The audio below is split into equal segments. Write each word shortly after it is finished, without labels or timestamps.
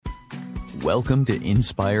Welcome to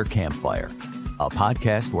Inspire Campfire, a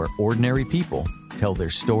podcast where ordinary people tell their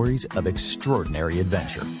stories of extraordinary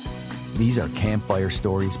adventure. These are campfire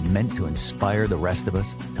stories meant to inspire the rest of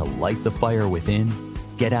us to light the fire within,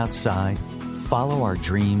 get outside, follow our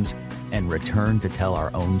dreams, and return to tell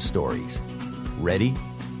our own stories. Ready?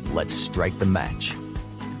 Let's strike the match.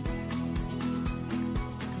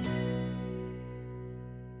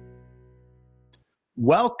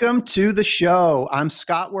 Welcome to the show. I'm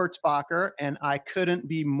Scott Wurtzbacher, and I couldn't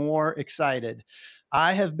be more excited.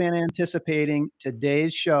 I have been anticipating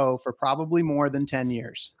today's show for probably more than 10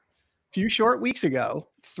 years. A few short weeks ago,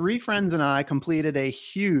 three friends and I completed a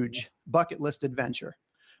huge bucket list adventure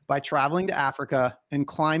by traveling to Africa and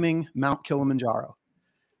climbing Mount Kilimanjaro.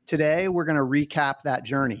 Today, we're going to recap that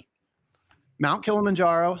journey. Mount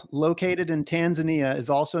Kilimanjaro, located in Tanzania, is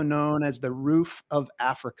also known as the Roof of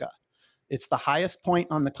Africa. It's the highest point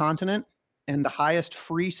on the continent and the highest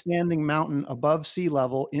freestanding mountain above sea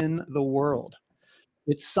level in the world.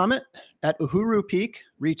 Its summit at Uhuru Peak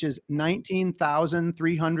reaches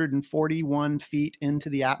 19,341 feet into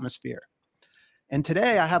the atmosphere. And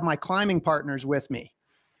today I have my climbing partners with me.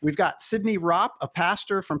 We've got Sydney Ropp, a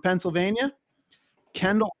pastor from Pennsylvania,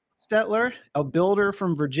 Kendal Hostetler, a builder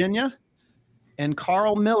from Virginia, and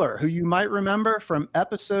Karl Miller, who you might remember from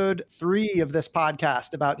episode 3 of this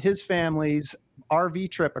podcast about his family's RV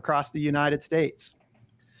trip across the United States.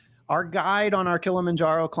 Our guide on our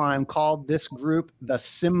Kilimanjaro climb called this group the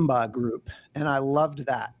Simba Group, and I loved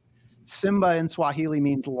that. Simba in Swahili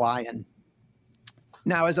means lion.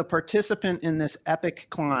 Now, as a participant in this epic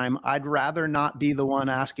climb, I'd rather not be the one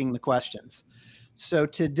asking the questions. So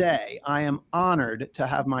today, I am honored to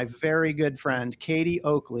have my very good friend, Katie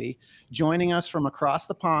Oakley, joining us from across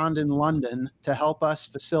the pond in London to help us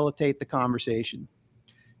facilitate the conversation.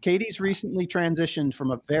 Katie's recently transitioned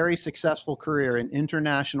from a very successful career in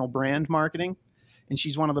international brand marketing, and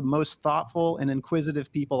she's one of the most thoughtful and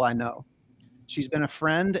inquisitive people I know. She's been a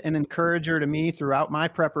friend and encourager to me throughout my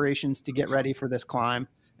preparations to get ready for this climb,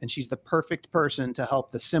 and she's the perfect person to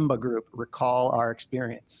help the Simba Group recall our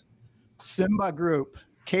experience. Simba Group,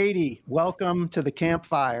 Katie, welcome to the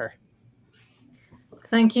campfire.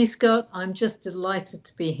 Thank you, Scott. I'm just delighted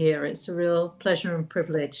to be here. It's a real pleasure and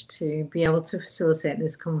privilege to be able to facilitate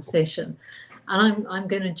this conversation. And I'm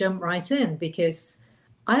going to jump right in because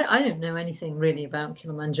I don't know anything really about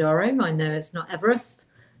Kilimanjaro. I know it's not Everest.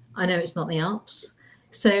 I know it's not the Alps.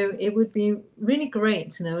 So it would be really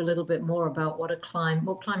great to know a little bit more about what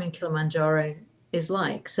climbing Kilimanjaro is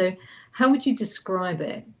like. So how would you describe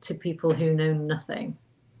it to people who know nothing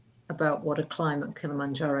about what a climb at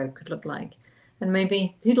Kilimanjaro could look like? And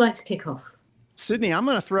maybe who'd like to kick off? Sydney, I'm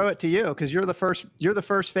going to throw it to you because you're the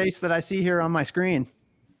first face that I see here on my screen.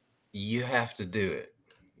 You have to do it.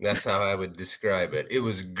 That's how I would describe it. It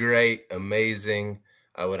was great, amazing.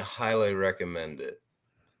 I would highly recommend it,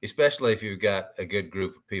 especially if you've got a good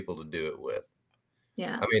group of people to do it with.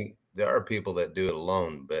 Yeah. I mean, there are people that do it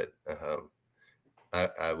alone, but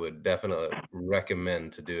I would definitely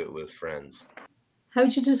recommend to do it with friends. How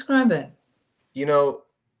would you describe it? You know,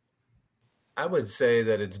 I would say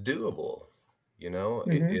that it's doable. You know,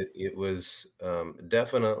 it was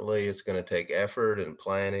definitely, it's going to take effort and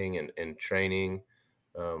planning and training,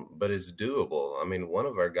 but it's doable. I mean, one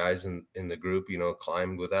of our guys in the group,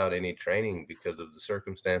 climbed without any training because of the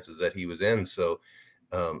circumstances that he was in. So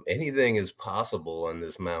anything is possible on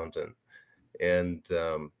this mountain, and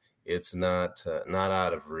it's not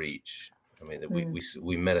out of reach. I mean,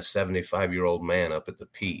 we met a 75-year-old man up at the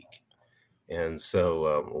peak. And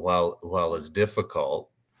so while it's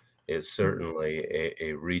difficult, it's certainly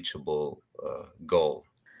a reachable goal.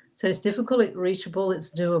 So it's difficult, it's reachable,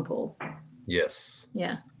 it's doable. Yes.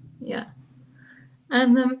 Yeah.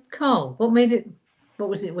 And Karl, what was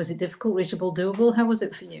it? Was it difficult, reachable, doable? How was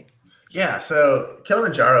it for you? Yeah, so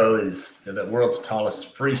Kilimanjaro is the world's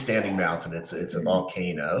tallest freestanding mountain. It's a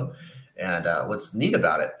volcano. And what's neat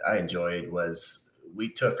about it, I enjoyed, was we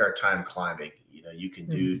took our time climbing. You can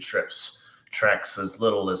do treks as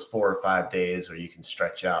little as 4 or 5 days, or you can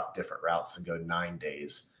stretch out different routes and go 9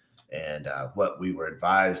 days. And what we were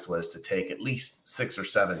advised was to take at least 6 or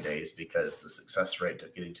 7 days, because the success rate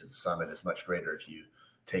of getting to the summit is much greater if you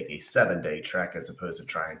take a 7-day trek as opposed to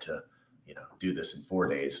trying to, do this in 4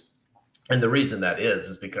 days. And the reason that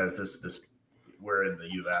is because this we're in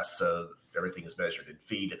the U.S., so everything is measured in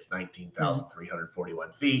feet. It's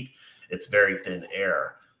 19,341 feet. It's very thin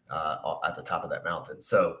air at the top of that mountain.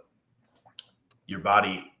 So your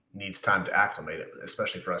body needs time to acclimate,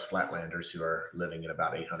 especially for us flatlanders who are living at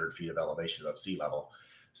about 800 feet of elevation above sea level.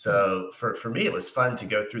 So for me, it was fun to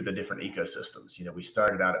go through the different ecosystems. We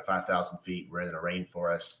started out at 5,000 feet. We're in a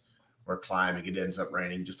rainforest. we're climbing. It ends up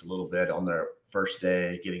raining just a little bit on their first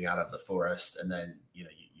day getting out of the forest. And then,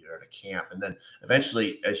 you're at a camp. And then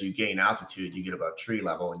eventually, as you gain altitude, you get above tree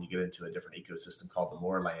level and you get into a different ecosystem called the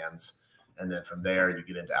moorlands. And then from there, you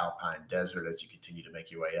get into alpine desert as you continue to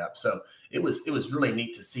make your way up. So it was really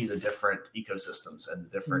neat to see the different ecosystems and the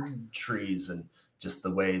different trees and just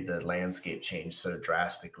the way the landscape changed so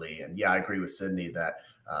drastically. And yeah, I agree with Sydney that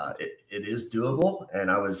it is doable.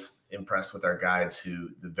 And I was impressed with our guides who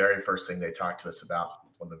the very first thing they talked to us about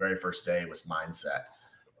on the very first day was mindset.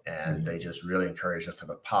 And they just really encouraged us to have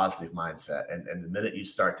a positive mindset. And the minute you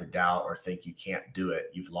start to doubt or think you can't do it,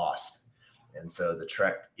 you've lost. And so the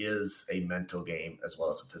trek is a mental game as well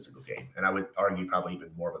as a physical game. And I would argue probably even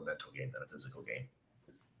more of a mental game than a physical game.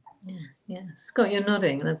 Yeah. Scott, you're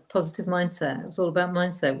nodding. The positive mindset. It was all about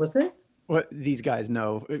mindset, was it? Well, these guys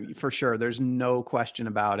know for sure. There's no question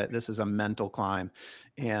about it. This is a mental climb.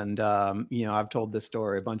 And, I've told this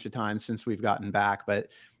story a bunch of times since we've gotten back, but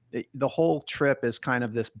the whole trip is kind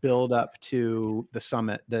of this build up to the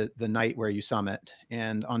summit, the night where you summit.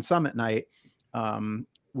 And on summit night,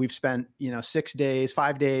 we've spent,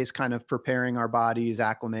 5 days kind of preparing our bodies,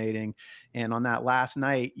 acclimating. And on that last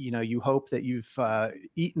night, you hope that you've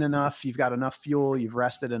eaten enough, you've got enough fuel, you've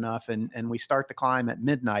rested enough. And we start to climb at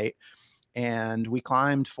midnight. And we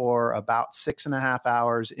climbed for about 6.5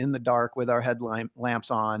 hours in the dark with our headlamps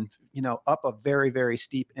on, up a very, very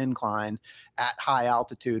steep incline at high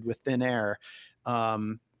altitude with thin air,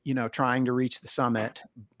 trying to reach the summit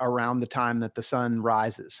around the time that the sun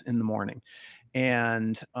rises in the morning.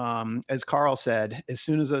 And as Karl said, as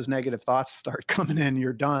soon as those negative thoughts start coming in,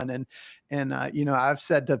 you're done. And I've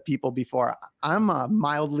said to people before, I'm a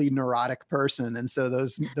mildly neurotic person. And so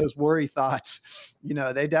those worry thoughts,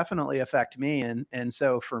 they definitely affect me. And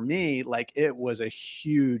so for me, like, it was a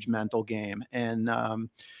huge mental game. And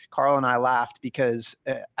Karl and I laughed because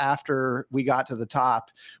after we got to the top,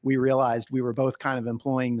 we realized we were both kind of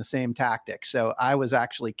employing the same tactic. So I was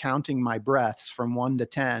actually counting my breaths from 1 to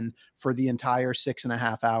 10 for the entire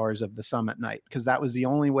 6.5 hours of the summit night, because that was the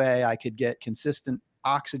only way I could get consistent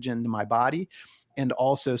oxygen to my body and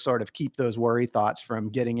also sort of keep those worry thoughts from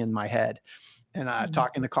getting in my head. And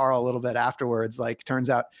talking to Karl a little bit afterwards, like, turns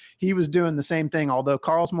out he was doing the same thing. Although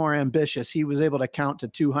Karl's more ambitious, he was able to count to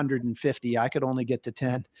 250. I could only get to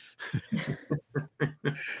 10.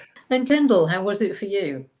 And Kendal, how was it for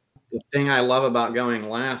you? The thing I love about going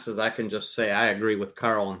last is I can just say I agree with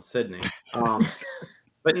Karl and Sydney.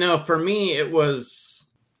 But no, for me,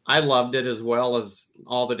 I loved it as well as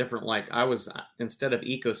all the different, instead of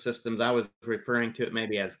ecosystems, I was referring to it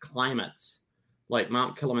maybe as climates. Like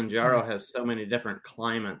Mount Kilimanjaro has so many different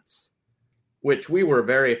climates, which we were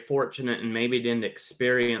very fortunate and maybe didn't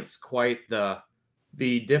experience quite the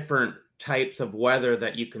different types of weather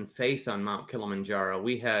that you can face on Mount Kilimanjaro.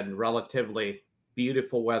 We had relatively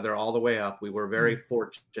beautiful weather all the way up. We were very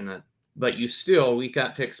fortunate, but we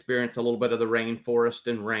got to experience a little bit of the rainforest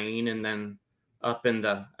and rain, and then up in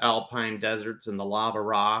the alpine deserts and the lava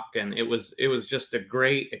rock. And it was just a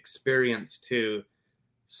great experience to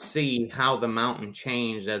see how the mountain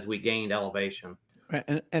changed as we gained elevation.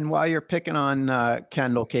 And while you're picking on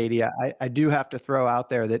Kendal, Katie, I do have to throw out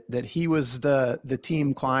there that he was the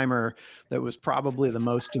team climber that was probably the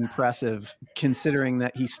most impressive, considering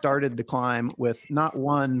that he started the climb with not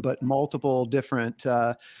one, but multiple different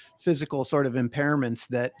physical sort of impairments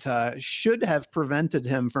that should have prevented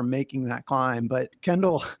him from making that climb. But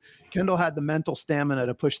Kendal had the mental stamina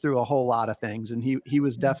to push through a whole lot of things, and he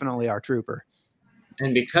was definitely our trooper.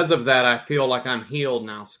 And because of that, I feel like I'm healed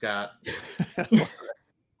now, Scott.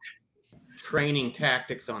 Training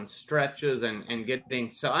tactics on stretches and getting,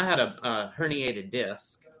 so I had a herniated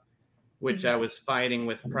disc, which I was fighting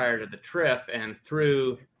with prior to the trip, and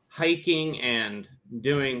through hiking and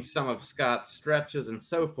doing some of Scott's stretches and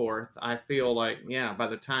so forth, I feel like, by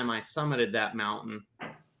the time I summited that mountain,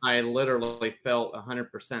 I literally felt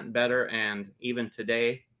 100% better. And even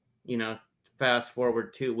today, fast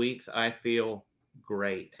forward 2 weeks, I feel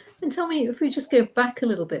great. And tell me, if we just go back a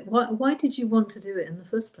little bit, why did you want to do it in the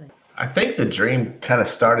first place? I think the dream kind of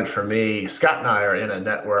started for me. Scott and I are in a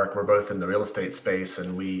network. We're both in the real estate space,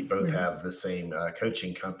 and we both have the same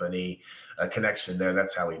coaching company connection there.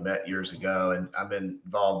 That's how we met years ago. And I'm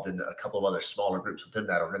involved in a couple of other smaller groups within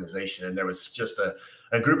that organization. And there was just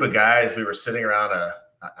a group of guys. We were sitting around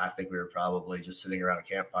I think we were probably just sitting around a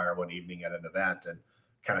campfire one evening at an event. And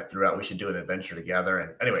kind of threw out, we should do an adventure together.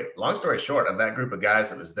 And anyway, long story short, of that group of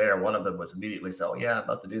guys that was there, one of them was immediately said, oh yeah, I'd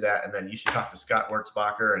love to do that. And then you should talk to Scott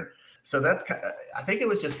Wurtzbacher. And so that's kind of, I think it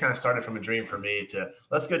was just kind of started from a dream for me to,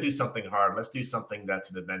 let's go do something hard. Let's do something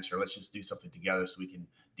that's an adventure. Let's just do something together so we can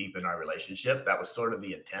deepen our relationship. That was sort of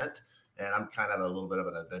the intent. And I'm kind of a little bit of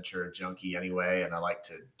an adventure junkie anyway. And I like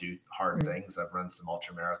to do hard things. I've run some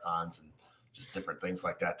ultra marathons and just different things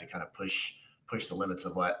like that to kind of push the limits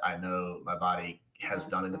of what I know my body has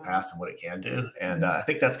done in the past and what it can do. And I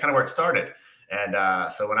think that's kind of where it started. And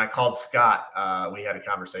so when I called Scott, we had a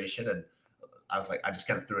conversation, and I was like, I just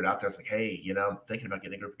kind of threw it out there. I was like, hey, you know, I'm thinking about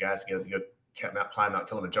getting a group of guys together to go climb Mount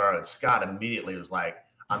Kilimanjaro. And Scott immediately was like,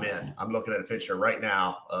 I'm in. I'm looking at a picture right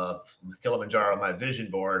now of Kilimanjaro on my vision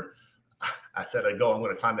board. I said, I'm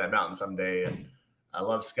going to climb that mountain someday. And I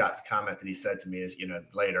love Scott's comment that he said to me is, you know,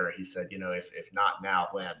 later he said, you know, if not now,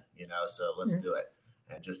 when, you know, so let's do it.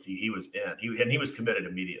 And just, he was in, he was committed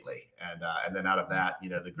immediately. And then out of that, you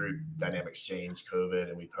know, the group dynamics changed, COVID,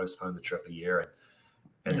 and we postponed the trip a year, and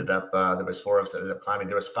ended up, there was 4 of us that ended up climbing.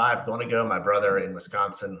 There was 5 going to go. My brother in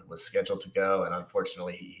Wisconsin was scheduled to go. And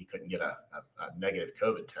unfortunately he couldn't get a negative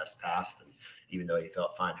COVID test passed. And even though he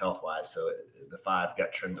felt fine health-wise, so the 5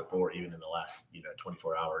 got trimmed to 4 even in the last,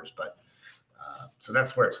 24 hours. But so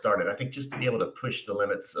that's where it started. I think just to be able to push the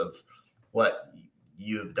limits of what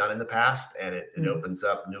you've done in the past, and it opens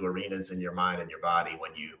up new arenas in your mind and your body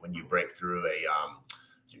when you break through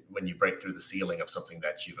when you break through the ceiling of something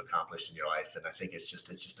that you've accomplished in your life. And I think it's just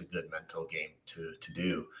a good mental game to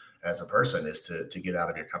do as a person, is to get out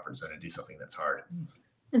of your comfort zone and do something that's hard.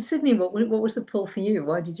 And Sydney, what was the pull for you?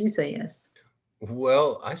 Why did you say yes?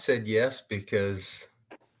 Well, I said yes because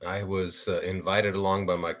I was invited along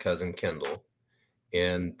by my cousin Kendal,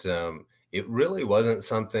 and it really wasn't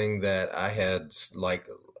something that I had, like,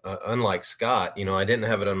 unlike Scott, I didn't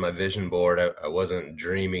have it on my vision board. I wasn't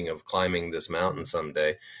dreaming of climbing this mountain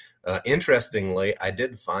someday. Interestingly, I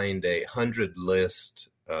did find a 100-list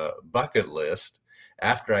bucket list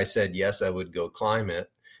after I said yes, I would go climb it.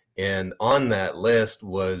 And on that list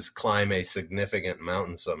was climb a significant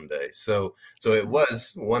mountain someday. So it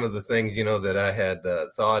was one of the things, that I had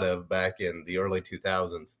thought of back in the early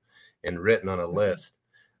 2000s and written on a list.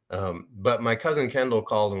 But my cousin Kendal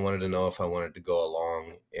called and wanted to know if I wanted to go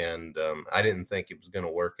along. And I didn't think it was going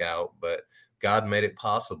to work out, but God made it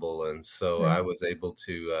possible. And so I was able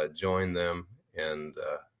to join them, and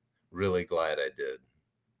really glad I did.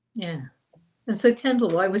 Yeah. And so Kendal,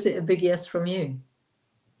 why was it a big yes from you?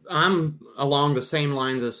 I'm along the same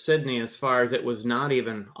lines as Sydney, as far as it was not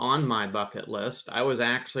even on my bucket list.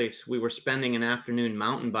 We were spending an afternoon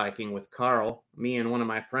mountain biking with Karl. Me and one of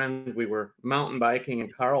my friends, we were mountain biking,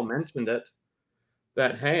 and Karl mentioned it,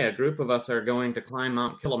 that, hey, a group of us are going to climb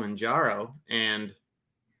Mount Kilimanjaro. And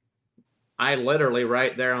I literally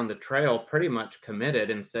right there on the trail pretty much committed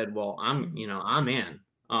and said, well, I'm in.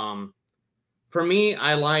 For me,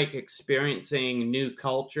 I like experiencing new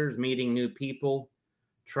cultures, meeting new people,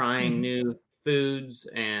 trying new foods,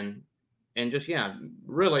 and just,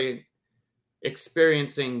 really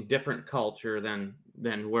experiencing different culture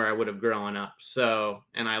than where I would have grown up. So,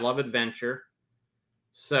 and I love adventure.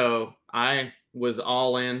 So I was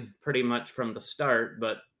all in pretty much from the start,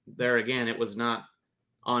 but there again, it was not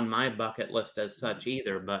on my bucket list as such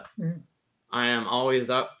either, but I am always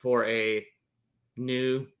up for a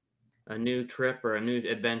new trip or a new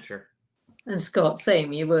adventure. And Scott,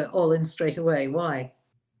 same, you were all in straight away. Why?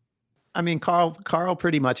 I mean, Karl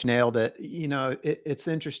pretty much nailed it. It's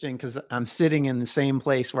interesting because I'm sitting in the same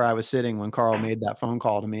place where I was sitting when Karl made that phone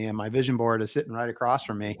call to me, and my vision board is sitting right across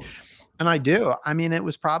from me. And I do. I mean, it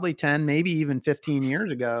was probably 10, maybe even 15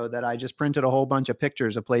 years ago that I just printed a whole bunch of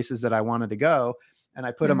pictures of places that I wanted to go, and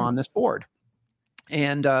I put them on this board.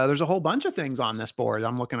 And there's a whole bunch of things on this board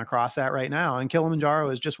I'm looking across at right now, and Kilimanjaro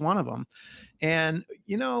is just one of them. And,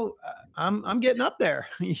 I'm getting up there,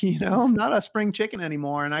 I'm not a spring chicken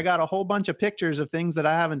anymore. And I got a whole bunch of pictures of things that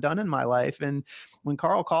I haven't done in my life. And when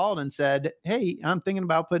Karl called and said, hey, I'm thinking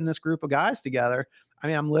about putting this group of guys together, I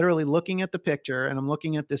mean, I'm literally looking at the picture, and I'm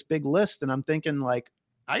looking at this big list, and I'm thinking, like,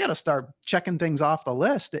 I got to start checking things off the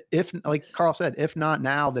list. If, like Karl said, if not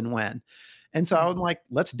now, then when? And so I'm like,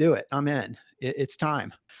 let's do it. I'm in. It's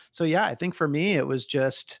time. So yeah, I think for me, it was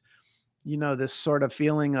just, this sort of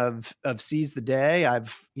feeling of seize the day.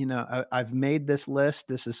 I've made this list.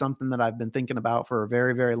 This is something that I've been thinking about for a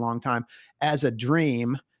very, very long time as a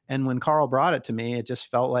dream. And when Karl brought it to me, it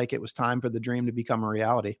just felt like it was time for the dream to become a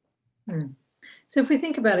reality. So if we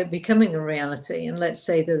think about it becoming a reality, and let's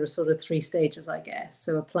say there are sort of 3 stages, I guess.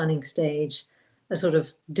 So a planning stage, a sort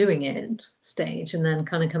of doing it stage, and then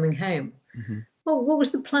kind of coming home. Well, what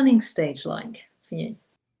was the planning stage like for you?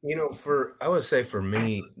 I would say for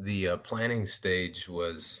me, the planning stage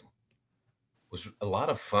was a lot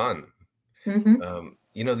of fun.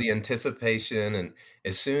 The anticipation, and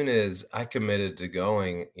as soon as I committed to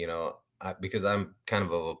going, because I'm kind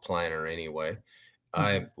of a planner anyway,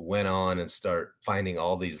 I went on and start finding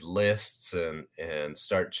all these lists and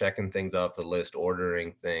start checking things off the list,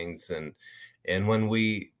 ordering things. And when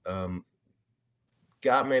we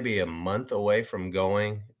got maybe a month away from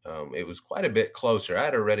going, it was quite a bit closer. I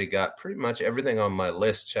had already got pretty much everything on my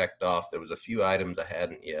list checked off. There was a few items I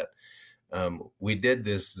hadn't yet. We did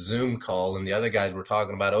this Zoom call, and the other guys were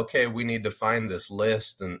talking about, okay, we need to find this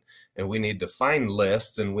list, and we need to find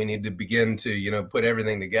lists, and we need to begin to, put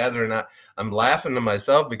everything together. And I'm laughing to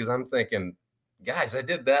myself because I'm thinking, guys, I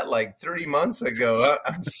did that like 3 months ago.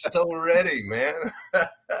 I'm so ready, man.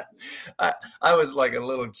 I was like a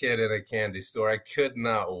little kid in a candy store. I could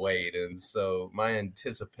not wait. And so my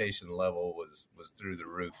anticipation level was through the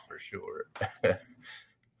roof for sure.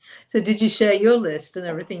 So did you share your list and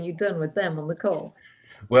everything you'd done with them on the call?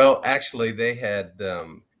 Well, actually, they had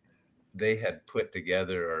put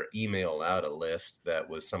together or emailed out a list that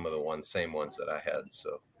was some of the same ones that I had.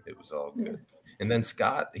 So it was all good. Yeah. And then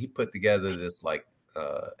Scott, he put together this like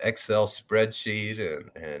Excel spreadsheet,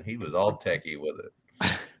 and he was all techie with it.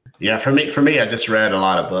 Yeah, for me, I just read a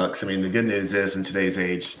lot of books. I mean, the good news is in today's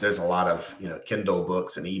age, there's a lot of Kindle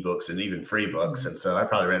books and ebooks and even free books. And so I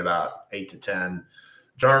probably read about 8 to 10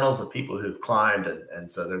 journals of people who've climbed,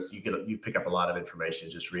 and so you pick up a lot of information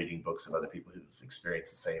just reading books of other people who've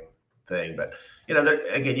experienced the same thing. But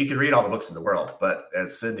again, you can read all the books in the world, but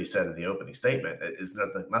as Cindy said in the opening statement, is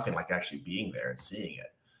nothing like actually being there and seeing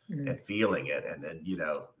it and feeling it, and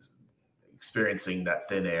experiencing that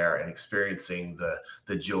thin air and experiencing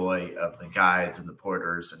the joy of the guides and the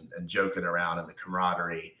porters and joking around and the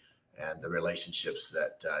camaraderie and the relationships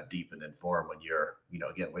that deepen and form when you're,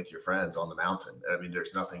 again, with your friends on the mountain. I mean,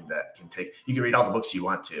 there's nothing that you can read all the books you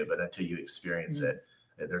want to, but until you experience it,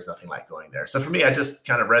 there's nothing like going there. So for me, I just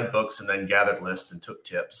kind of read books and then gathered lists and took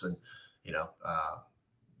tips, and,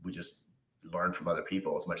 we just learned from other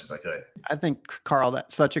people as much as I could. I think, Karl,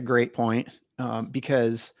 that's such a great point,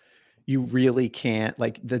 because you really can't,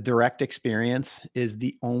 like, the direct experience is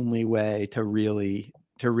the only way to really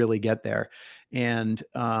get there. And,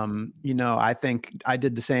 I think I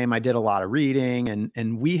did the same. I did a lot of reading,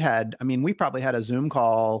 and we probably had a Zoom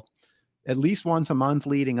call at least once a month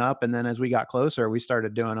leading up. And then as we got closer, we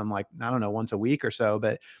started doing them like, I don't know, once a week or so.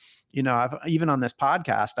 But, even on this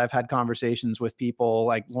podcast, I've had conversations with people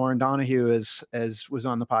like Lauren Donahue was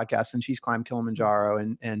on the podcast, and she's climbed Kilimanjaro,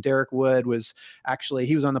 and Derek Wood he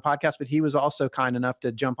was on the podcast, but he was also kind enough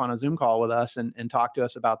to jump on a Zoom call with us and talk to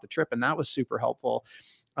us about the trip. And that was super helpful.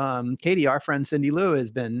 Katie, our friend Cindy Lou, has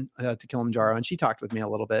been to Kilimanjaro, and she talked with me a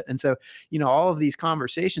little bit. And so, all of these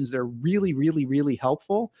conversations, they're really, really, really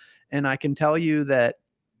helpful. And I can tell you that,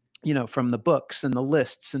 from the books and the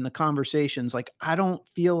lists and the conversations, like, I don't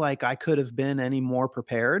feel like I could have been any more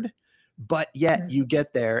prepared, but yet you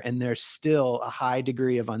get there and there's still a high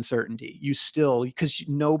degree of uncertainty. Because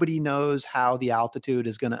nobody knows how the altitude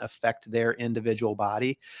is going to affect their individual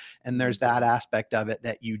body. And there's that aspect of it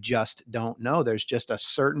that you just don't know. There's just a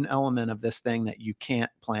certain element of this thing that you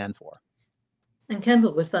can't plan for. And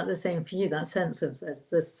Kendal, was that the same for you? That sense of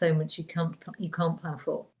there's so much you can't plan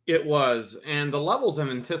for? It was, and the levels of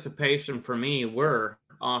anticipation for me were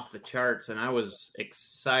off the charts, and I was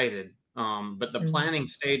excited. But the planning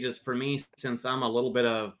stages for me, since I'm a little bit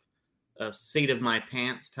of a seat of my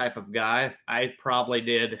pants type of guy, I probably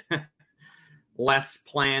did less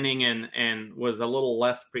planning and was a little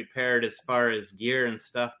less prepared as far as gear and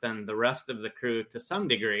stuff than the rest of the crew to some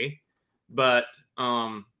degree. But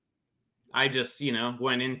I just,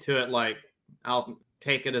 went into it like, I'll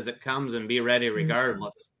take it as it comes and be ready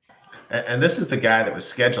regardless. And this is the guy that was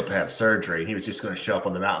scheduled to have surgery. He was just going to show up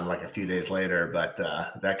on the mountain like a few days later, but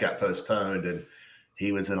that got postponed, and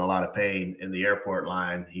he was in a lot of pain in the airport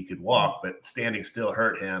line. He could walk, but standing still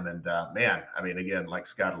hurt him. And man, I mean, again, like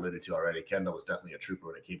Scott alluded to already, Kendal was definitely a trooper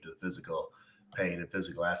when it came to the physical pain and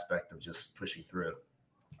physical aspect of just pushing through.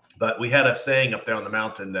 But we had a saying up there on the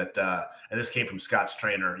mountain that, and this came from Scott's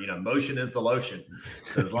trainer, motion is the lotion.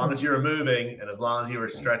 So as long as you were moving and as long as you were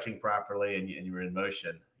stretching properly and you were in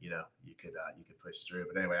motion, you could push through.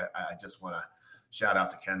 But anyway, I just want to shout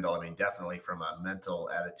out to Kendal. I mean, definitely from a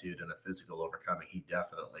mental attitude and a physical overcoming, he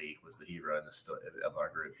definitely was the hero of our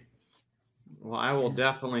group. Well, I will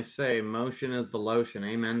definitely say motion is the lotion.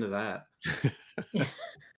 Amen to that. Yeah.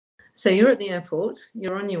 So you're at the airport,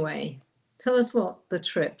 you're on your way. Tell us what the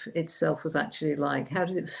trip itself was actually like. How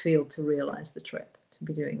did it feel to realize the trip, to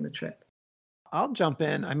be doing the trip? I'll jump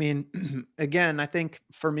in. I mean, again, I think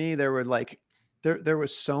for me, there were like, there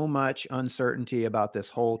was so much uncertainty about this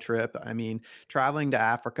whole trip. I mean, traveling to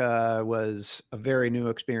Africa was a very new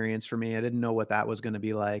experience for me. I didn't know what that was going to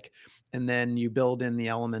be like. And then you build in the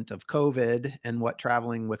element of COVID and what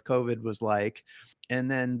traveling with COVID was like. And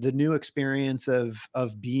then the new experience of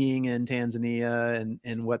being in Tanzania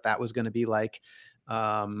and what that was going to be like.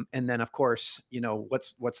 And then of course,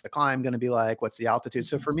 what's the climb going to be like? What's the altitude?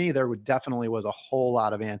 So for me, definitely was a whole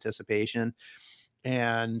lot of anticipation.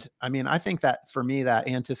 And I mean, I think that for me, that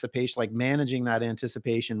anticipation, like managing that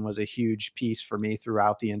anticipation was a huge piece for me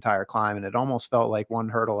throughout the entire climb. And it almost felt like one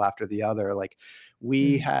hurdle after the other. Like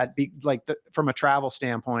we had from a travel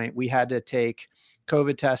standpoint, we had to take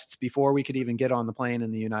COVID tests before we could even get on the plane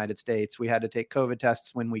in the United States. We had to take COVID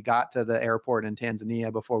tests when we got to the airport in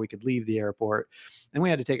Tanzania before we could leave the airport. And we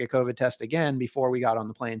had to take a COVID test again before we got on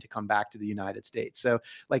the plane to come back to the United States. So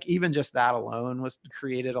like even just that alone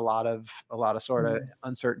created a lot of sort of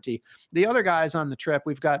uncertainty. The other guys on the trip,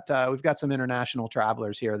 we've got some international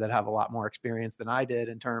travelers here that have a lot more experience than I did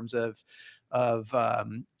in terms of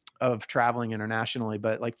traveling internationally.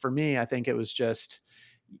 But like for me, I think it was just,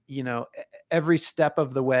 every step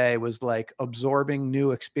of the way was like absorbing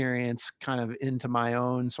new experience kind of into my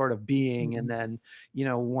own sort of being. And then,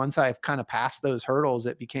 once I've kind of passed those hurdles,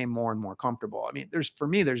 it became more and more comfortable. I mean,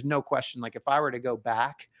 there's no question, like if I were to go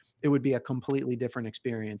back, it would be a completely different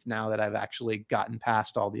experience now that I've actually gotten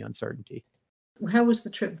past all the uncertainty. How was the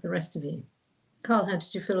trip for the rest of you? Karl, how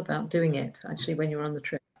did you feel about doing it actually when you were on the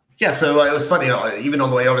trip? Yeah, so it was funny. Even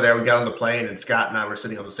on the way over there, we got on the plane, and Scott and I were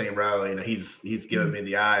sitting on the same row. He's giving me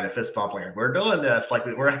the eye and a fist bump, like we're doing this, like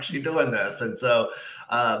we're actually doing this. And so,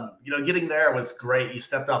 getting there was great. You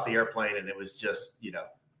stepped off the airplane, and it was just,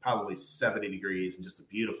 probably 70 degrees and just a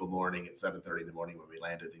beautiful morning at 7:30 in the morning when we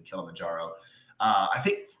landed in Kilimanjaro. I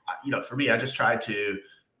think, for me, I just tried to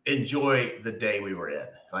enjoy the day we were in.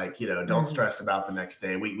 Like, don't stress about the next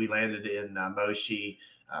day. We landed in Moshi,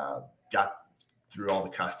 got through all the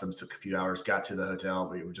customs, took a few hours, got to the hotel.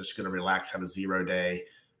 We were just going to relax, have a 0 day,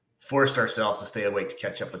 forced ourselves to stay awake to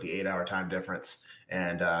catch up with the 8-hour time difference,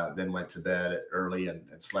 and then went to bed early and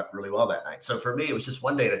slept really well that night. So for me, it was just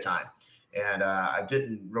one day at a time. And I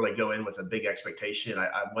didn't really go in with a big expectation. I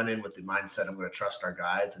went in with the mindset I'm going to trust our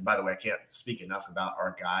guides. And by the way, I can't speak enough about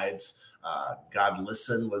our guides. God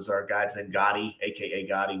Listen was our guide's name, Gotti, a.k.a.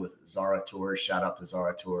 Gotti with Zara Tours. Shout out to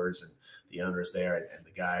Zara Tours and the owners there and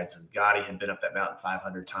the guides. And Gotti had been up that mountain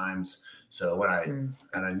 500 times. So when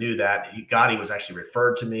I knew that, Gotti was actually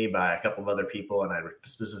referred to me by a couple of other people, and I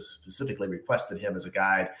specifically requested him as a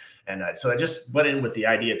guide. And so I just went in with the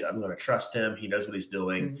idea that I'm going to trust him. He knows what he's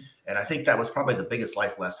doing. And I think that was probably the biggest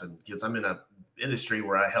life lesson, because I'm in an industry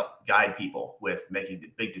where I help guide people with making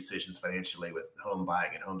big decisions financially with home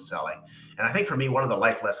buying and home selling. And I think for me, one of the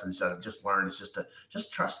life lessons that I've just learned is just to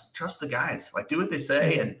trust the guides, like do what they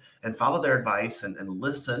say and follow their advice and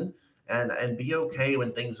listen and be okay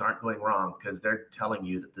when things aren't going wrong, because they're telling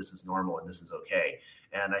you that this is normal and this is okay.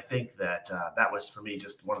 And I think that that was for me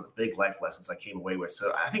just one of the big life lessons I came away with.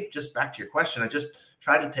 So I think, just back to your question, I just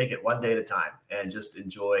try to take it one day at a time and just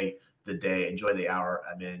enjoy the day, enjoy the hour.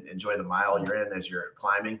 I mean, enjoy the mile you're in as you're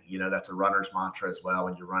climbing. That's a runner's mantra as well.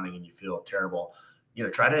 When you're running and you feel terrible,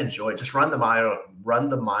 try to enjoy, just run the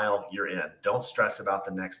mile you're in. Don't stress about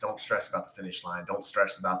the next, don't stress about the finish line. Don't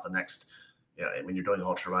stress about the next. When you're doing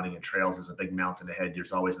ultra running and trails, there's a big mountain ahead.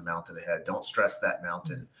 There's always a mountain ahead. Don't stress that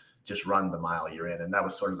mountain. Just run the mile you're in. And that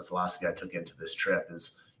was sort of the philosophy I took into this trip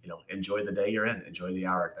is, enjoy the day you're in, enjoy the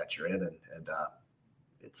hour that you're in. And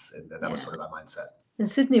that was sort of my mindset. And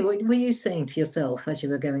Sydney, what were you saying to yourself as you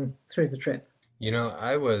were going through the trip?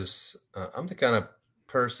 I'm the kind of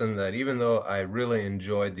person that even though I really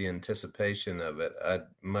enjoyed the anticipation of it, I'd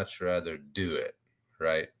much rather do it.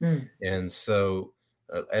 Right. And so,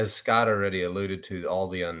 as Scott already alluded to, all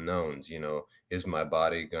the unknowns, is my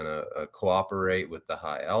body going to cooperate with the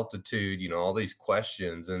high altitude, all these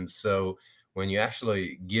questions. And so when you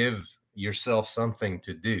actually give yourself something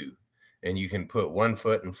to do and you can put one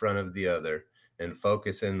foot in front of the other and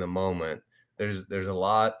focus in the moment, there's a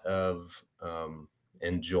lot of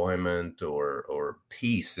enjoyment or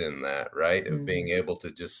peace in that, right? Of being able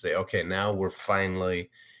to just say, okay, now we're finally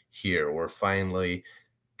here. We're finally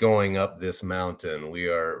going up this mountain. We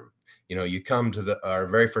are, you come to our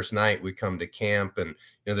very first night, we come to camp, and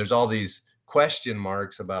there's all these question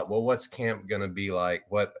marks about, well, what's camp going to be like?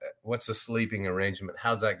 What's the sleeping arrangement?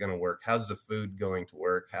 How's that going to work? How's the food going to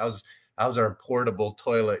work? How's our portable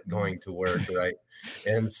toilet going to work? Right.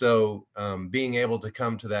 And so being able to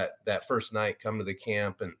come to that first night, come to the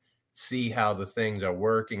camp and see how the things are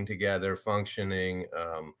working together, functioning,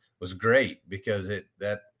 was great because it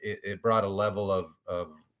brought a level of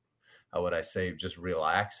how would I say, just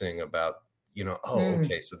relaxing about,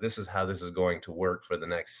 okay, so this is how this is going to work for the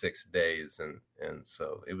next 6 days. And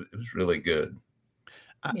so it was really good.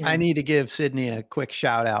 I need to give Sydney a quick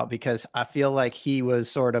shout out because I feel like he was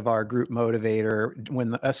sort of our group motivator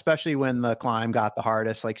especially when the climb got the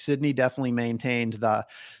hardest. Like Sydney definitely maintained the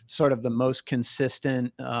sort of the most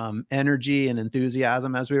consistent energy and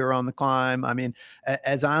enthusiasm as we were on the climb. I mean,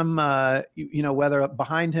 as I'm, whether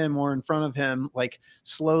behind him or in front of him, like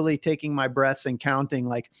slowly taking my breaths and counting,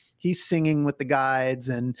 like he's singing with the guides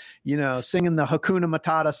and, singing the Hakuna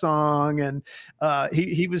Matata song. And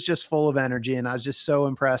he was just full of energy. And I was just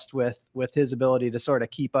so impressed with his ability to sort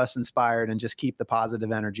of keep us inspired and just keep the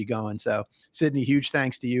positive energy going. So Sydney, huge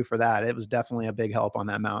thanks to you for that. It was definitely a big help on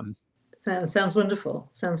that mountain. Sounds wonderful.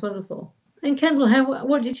 Sounds wonderful. And Kendal,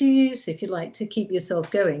 what did you use, if you like, to keep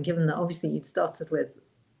yourself going, given that obviously you'd started with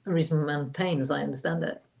a reasonable amount of pain, as I understand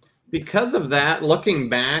it? Because of that, looking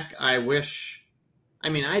back, I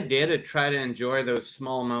did try to enjoy those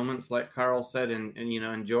small moments, like Karl said, and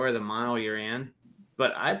enjoy the mile you're in.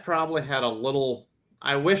 But I probably had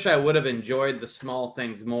I wish I would have enjoyed the small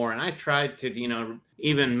things more. And I tried to,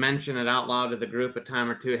 even mention it out loud to the group a time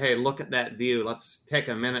or two. Hey, look at that view. Let's take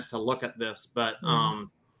a minute to look at this. But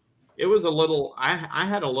it was I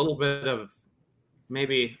had a little bit of,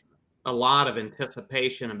 maybe a lot of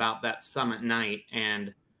anticipation about that summit night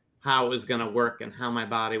and how it was going to work and how my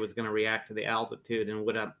body was going to react to the altitude, and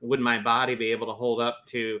would my body be able to hold up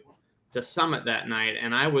to summit that night.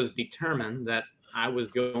 And I was determined that I was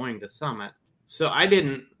going to summit. So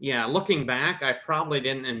looking back, I probably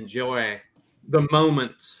didn't enjoy the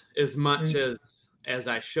moments as much as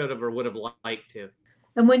I should have or would have liked to.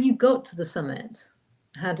 And when you got to the summit,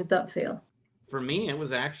 how did that feel? For me, it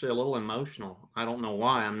was actually a little emotional. I don't know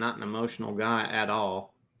why. I'm not an emotional guy at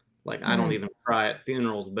all. Like I don't even cry at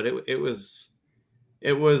funerals, but it was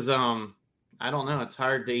I don't know. It's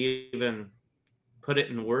hard to even put it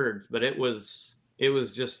in words, but it was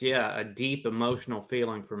just, a deep emotional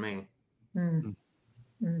feeling for me.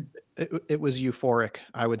 It was euphoric.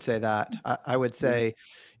 I would say that. I would say,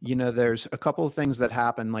 there's a couple of things that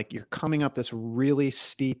happen. Like you're coming up this really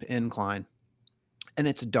steep incline and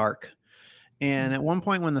it's dark. And at one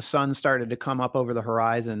point when the sun started to come up over the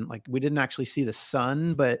horizon, like we didn't actually see the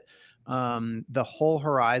sun, but the whole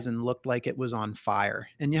horizon looked like it was on fire.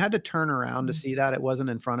 And you had to turn around to see that. It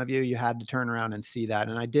wasn't in front of you. You had to turn around and see that.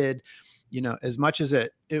 And I did, as much as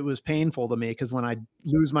it was painful to me, because when I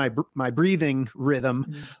lose my breathing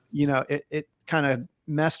rhythm, it kind of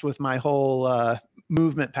messed with my whole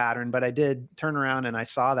movement pattern. But I did turn around and I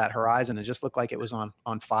saw that horizon. It just looked like it was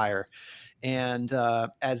on fire. And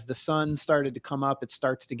as the sun started to come up, it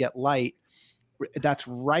starts to get light. That's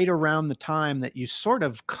right around the time that you sort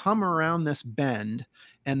of come around this bend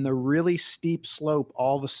and the really steep slope,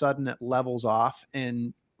 all of a sudden it levels off.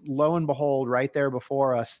 And lo and behold, right there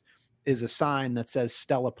before us is a sign that says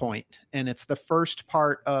Stella Point. And it's the first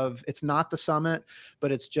part of, it's not the summit,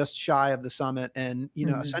 but it's just shy of the summit. And,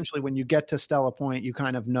 essentially when you get to Stella Point, you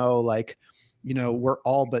kind of know, like, we're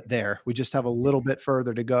all but there. We just have a little bit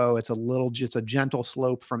further to go. It's a gentle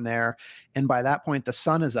slope from there. And by that point, the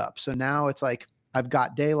sun is up. So now it's like, I've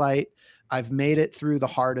got daylight. I've made it through the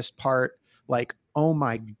hardest part. Like, oh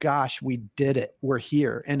my gosh, we did it. We're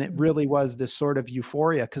here. And it really was this sort of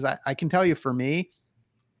euphoria. Cause I can tell you, for me,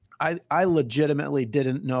 I legitimately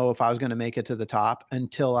didn't know if I was going to make it to the top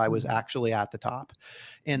until I was actually at the top.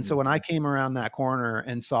 And so when I came around that corner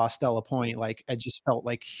and saw Stella Point, like I just felt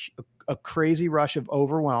like a crazy rush of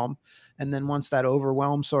overwhelm. And then once that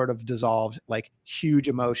overwhelm sort of dissolved, like huge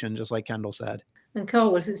emotion, just like Kendal said. And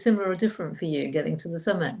Karl, was it similar or different for you getting to the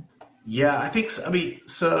summit? Yeah, I think so. I mean,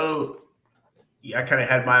 I kind of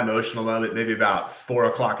had my emotional moment maybe about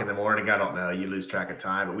 4:00 in the morning. I don't know. You lose track of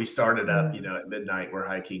time. But we started up, at midnight. We're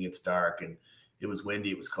hiking. It's dark and it was windy.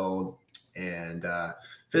 It was cold. And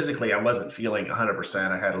physically, I wasn't feeling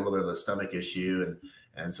 100%. I had a little bit of a stomach issue.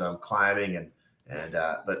 And so I'm climbing.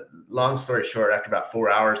 But long story short, after about 4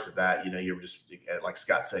 hours of that, you're just, like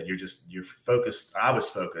Scott said, you're focused. I was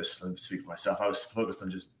focused. Let me speak for myself. I was focused on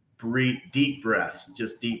just deep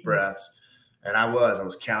breaths. And I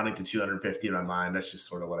was counting to 250 in my mind. That's just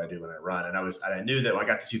sort of what I do when I run. And I knew that when I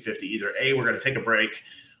got to 250, either A, we're going to take a break,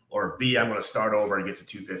 or B, I'm going to start over and get to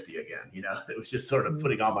 250 again. It was just sort of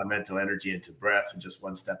putting all my mental energy into breaths and just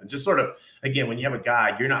one step. And just sort of, again, when you have a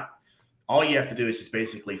guide, all you have to do is just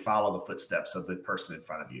basically follow the footsteps of the person in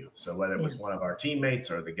front of you. So whether it was one of our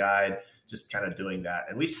teammates or the guide, just kind of doing that.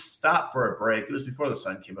 And we stopped for a break. It was before the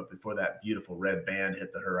sun came up, before that beautiful red band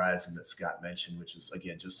hit the horizon that Scott mentioned, which is,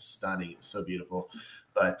 again, just stunning. It's so beautiful.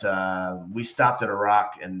 But we stopped at a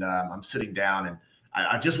rock, and I'm sitting down, and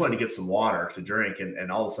I just wanted to get some water to drink.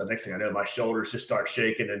 And all of a sudden, next thing I know, my shoulders just start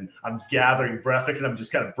shaking, and I'm gathering breath, and I'm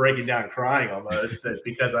just kind of breaking down crying almost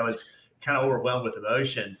because I was kind of overwhelmed with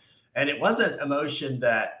emotion. And it wasn't emotion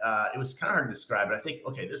that it was kind of hard to describe. But I think,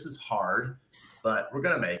 okay, this is hard, but we're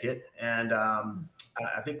going to make it. And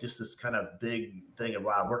I think just this kind of big thing of,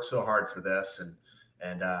 wow, I worked so hard for this,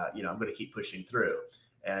 and I'm going to keep pushing through.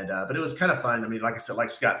 And but it was kind of fun. I mean, like I said, like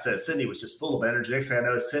Scott said, Cindy was just full of energy. Next thing I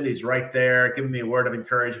know, Cindy's right there giving me a word of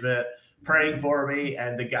encouragement, praying for me,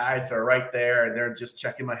 and the guides are right there, and they're just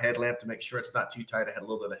checking my headlamp to make sure it's not too tight. I had a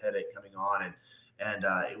little bit of a headache coming on, and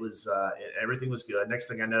it was everything was good. Next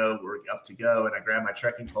thing I know, we're up to go, and I grab my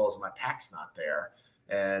trekking poles, and my pack's not there.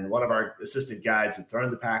 And one of our assistant guides had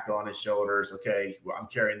thrown the pack on his shoulders. Okay, well, I'm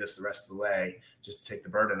carrying this the rest of the way just to take the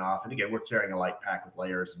burden off. And again, we're carrying a light pack with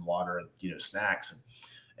layers and water and snacks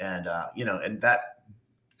and that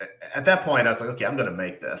at that point I was like, okay, I'm going to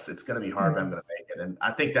make this. It's going to be hard, but I'm going to make it. And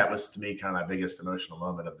I think that was, to me, kind of my biggest emotional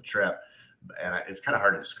moment of the trip. And it's kind of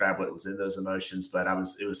hard to describe what was in those emotions, but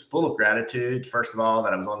it was full of gratitude. First of all,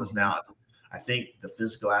 that I was on this mountain. I think the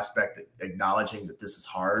physical aspect, acknowledging that this is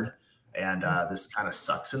hard and this kind of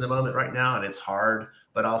sucks in the moment right now, and it's hard,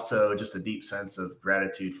 but also just a deep sense of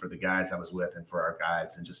gratitude for the guys I was with and for our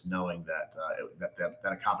guides, and just knowing that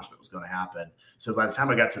that accomplishment was going to happen. So by the time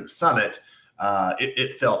I got to the summit,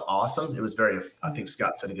 it felt awesome. It was very, I think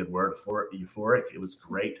Scott said a good word for it, euphoric. It was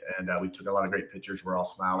great. And we took a lot of great pictures. We're all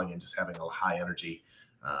smiling and just having a high energy.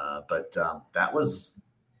 But that was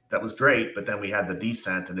great. But then we had the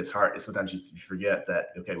descent, and it's hard. Sometimes you forget that,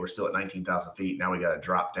 okay, we're still at 19,000 feet. Now we got to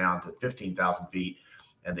drop down to 15,000 feet,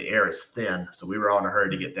 and the air is thin. So we were all in a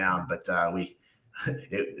hurry to get down, but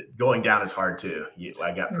going down is hard too.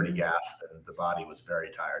 I got pretty gassed, and the body was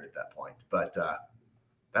very tired at that point. But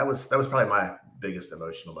that was probably my biggest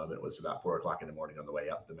emotional moment. Was about 4:00 in the morning on the way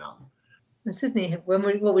up the mountain. And Sydney,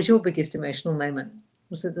 what was your biggest emotional moment?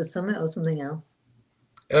 Was it the summit or something else?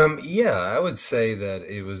 Yeah, I would say that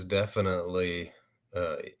it was definitely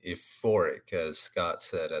euphoric, as Scott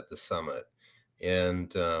said, at the summit.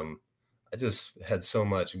 And I just had so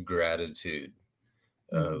much gratitude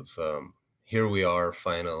of here we are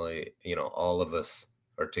finally, all of us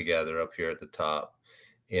are together up here at the top.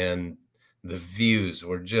 And the views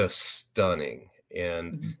were just stunning.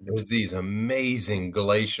 And there was these amazing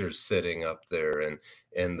glaciers sitting up there,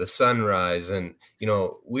 and the sunrise, and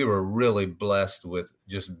we were really blessed with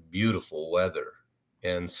just beautiful weather.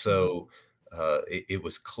 And so it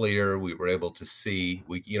was clear. We were able to see.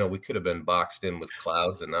 We could have been boxed in with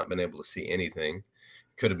clouds and not been able to see anything. It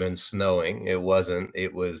could have been snowing. It wasn't.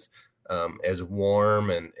 It was as warm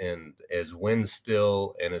and as wind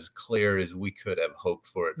still and as clear as we could have hoped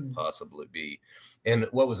for it to possibly be. And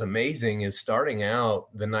what was amazing is starting out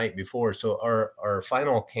the night before. So our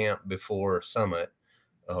final camp before summit,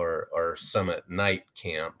 or our summit night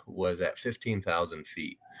camp, was at 15,000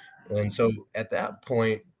 feet. And so at that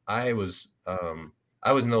point, I was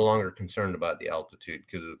no longer concerned about the altitude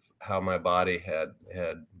because of how my body had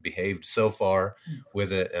behaved so far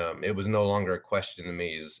with it. It was no longer a question to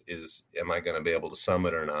me is am I going to be able to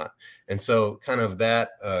summit or not? And so kind of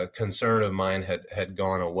that concern of mine had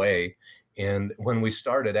gone away. And when we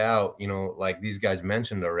started out, like these guys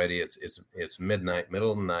mentioned already, it's midnight,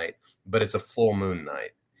 middle of the night, but it's a full moon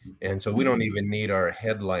night. And so we don't even need our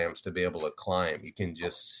headlamps to be able to climb. You can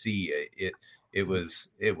just see it. It was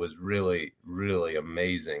really, really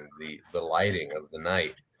amazing, the lighting of the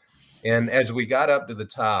night. And as we got up to the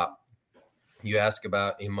top, you ask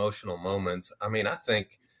about emotional moments. I mean, I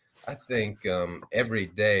think every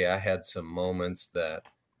day I had some moments that,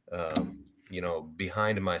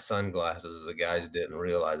 behind my sunglasses, the guys didn't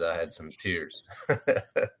realize I had some tears.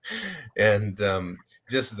 And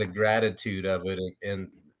just the gratitude of it. And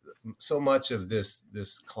so much of this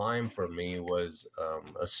climb for me was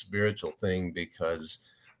a spiritual thing, because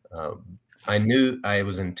I knew I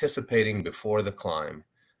was anticipating before the climb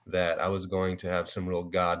that I was going to have some real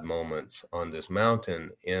God moments on this mountain.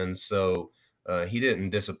 And so he didn't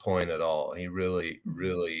disappoint at all. He really,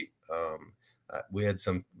 really, we had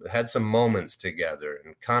some moments together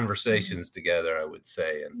and conversations together, I would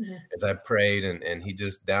say. And as I prayed, and he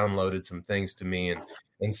just downloaded some things to me.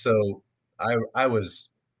 And so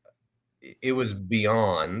it was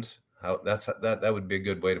beyond how that would be a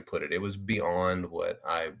good way to put it. It was beyond what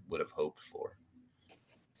I would have hoped for.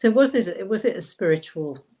 So was it a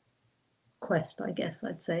spiritual quest, I guess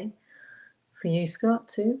I'd say, for you, Scott,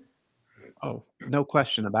 too? Oh, no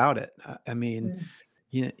question about it. I mean,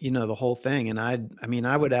 the whole thing. And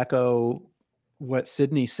I would echo what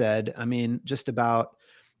Sydney said. I mean, just about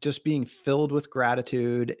just being filled with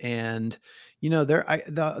gratitude. And,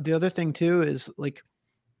 the other thing too is like,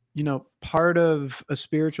 part of a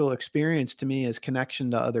spiritual experience to me is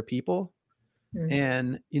connection to other people.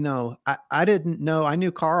 And, I didn't know, I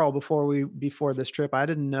knew Karl before this trip. I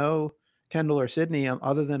didn't know Kendal or Sydney,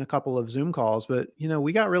 other than a couple of Zoom calls, but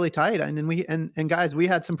we got really tight. And then and guys, we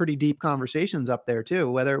had some pretty deep conversations up there too,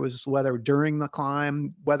 whether during the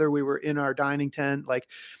climb, whether we were in our dining tent, like,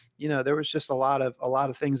 there was just a lot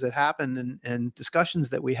of things that happened and discussions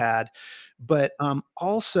that we had. But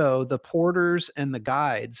also the porters and the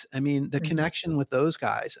guides. I mean, the connection with those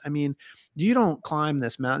guys. I mean, you don't climb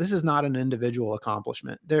this mountain. This is not an individual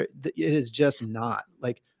accomplishment. It is just not.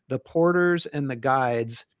 Like, the porters and the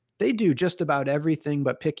guides, they do just about everything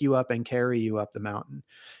but pick you up and carry you up the mountain.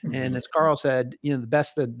 And as Karl said, the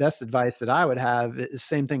best advice that I would have is the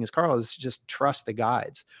same thing as Karl, is just trust the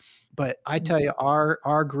guides. But I tell you,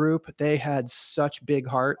 our group, they had such big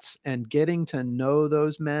hearts, and getting to know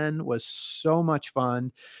those men was so much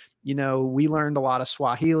fun. We learned a lot of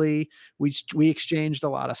Swahili. We exchanged a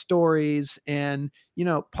lot of stories, and,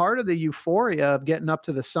 part of the euphoria of getting up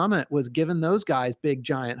to the summit was giving those guys big,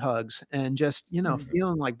 giant hugs and just,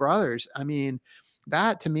 feeling like brothers. I mean,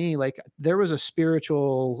 that to me, like, there was a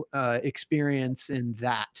spiritual experience in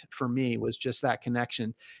that for me, was just that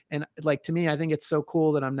connection. And like, to me, I think it's so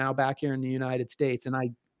cool that I'm now back here in the United States, and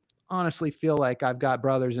I honestly feel like I've got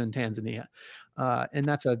brothers in Tanzania. And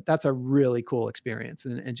that's a really cool experience.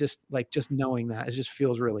 And just knowing that, it just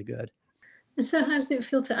feels really good. And so how does it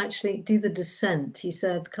feel to actually do the descent?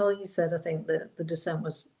 Karl, you said, I think, that the descent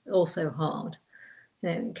was also hard.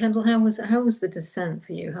 Kendal, how was the descent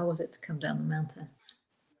for you? How was it to come down the mountain?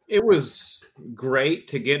 It was great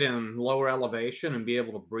to get in lower elevation and be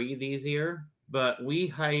able to breathe easier. But we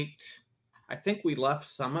hiked, I think we left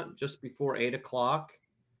summit just before 8:00.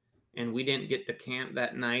 And we didn't get to camp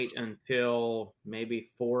that night until maybe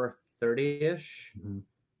 4:30-ish.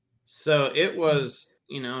 So it was,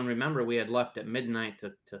 and remember, we had left at midnight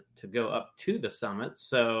to go up to the summit.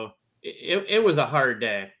 So it was a hard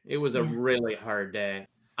day. It was a really hard day.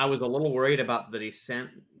 I was a little worried about the descent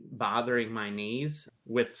bothering my knees.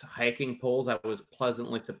 With hiking poles, I was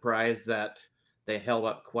pleasantly surprised that they held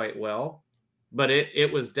up quite well. But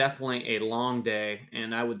it was definitely a long day.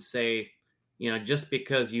 And I would say, just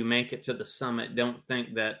because you make it to the summit, don't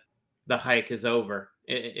think that the hike is over.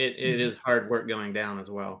 It is hard work going down as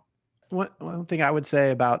well. One thing I would say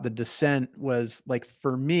about the descent was, like,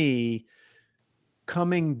 for me,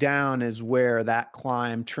 coming down is where that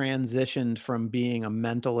climb transitioned from being a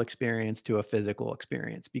mental experience to a physical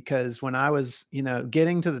experience. Because when I was,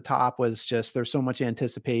 getting to the top was just, there's so much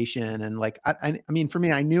anticipation. And like, I mean, for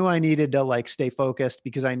me, I knew I needed to like stay focused,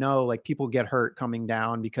 because I know like people get hurt coming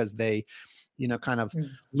down because they, kind of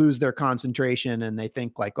lose their concentration and they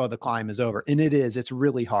think like, oh, the climb is over. And it's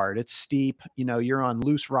really hard. It's steep, you're on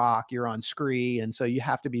loose rock, you're on scree. And so you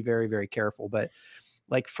have to be very, very careful. But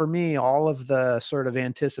like, for me, all of the sort of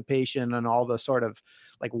anticipation and all the sort of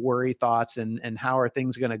like worry thoughts and how are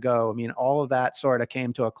things going to go, I mean, all of that sort of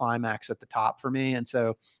came to a climax at the top for me. And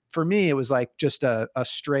so for me, it was like just a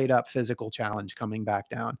straight up physical challenge coming back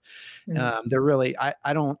down. They're really,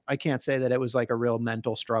 I can't say that it was like a real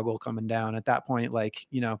mental struggle coming down at that point. Like,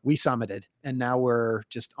 we summited and now we're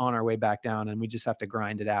just on our way back down and we just have to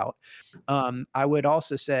grind it out. I would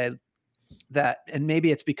also say that, and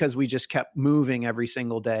maybe it's because we just kept moving every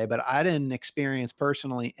single day, but I didn't experience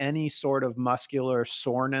personally any sort of muscular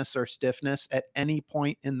soreness or stiffness at any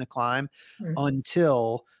point in the climb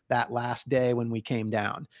until that last day when we came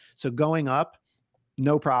down. So going up,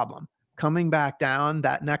 no problem. Coming back down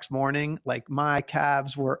that next morning, like, my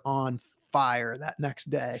calves were on fire that next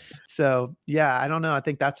day. So yeah, I don't know. I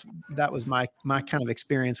think that was my kind of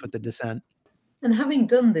experience with the descent. And having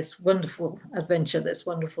done this wonderful adventure, this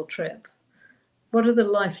wonderful trip, what are the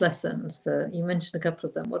life lessons that you mentioned? A couple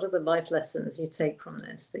of them. What are the life lessons you take from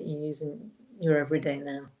this that you use in your everyday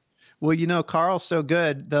now? Well, Karl's so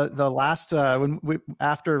good. The last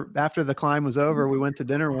after the climb was over, we went to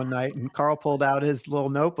dinner one night and Karl pulled out his little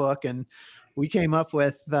notebook and we came up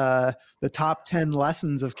with the top 10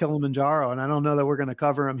 lessons of Kilimanjaro. And I don't know that we're going to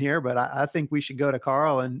cover them here, but I think we should go to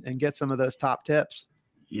Karl and get some of those top tips.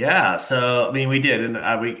 Yeah. So, I mean, we did. And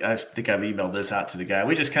I think I've emailed this out to the guy.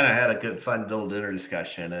 We just kind of had a good, fun little dinner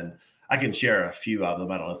discussion, and I can share a few of them.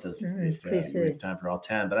 I don't know if we have time for all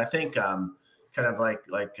 10, but I think kind of like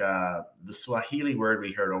the Swahili word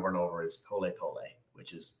we heard over and over is pole pole,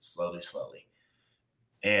 which is slowly, slowly.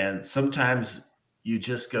 And sometimes you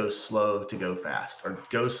just go slow to go fast, or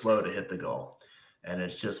go slow to hit the goal. And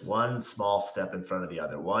it's just one small step in front of the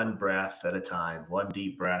other, one breath at a time, one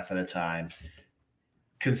deep breath at a time.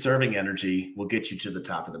 Conserving energy will get you to the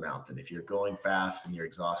top of the mountain. If you're going fast and you're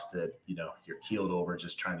exhausted, you're keeled over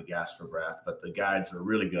just trying to gasp for breath. But the guides are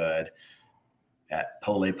really good at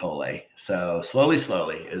pole. So slowly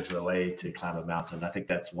is the way to climb a mountain. I think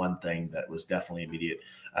that's one thing that was definitely immediate.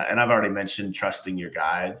 And I've already mentioned trusting your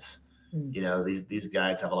guides. These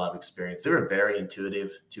guides have a lot of experience. They were very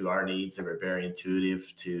intuitive to our needs. They were very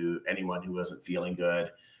intuitive to anyone who wasn't feeling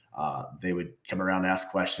good. They would come around and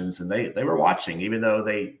ask questions, and they were watching, even though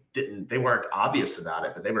they weren't obvious about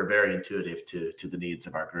it, but they were very intuitive to the needs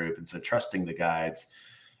of our group. And so trusting the guides,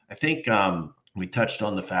 I think we touched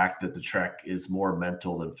on the fact that the trek is more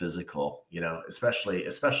mental than physical, especially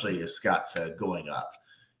as Scott said, going up.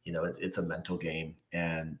 It's a mental game,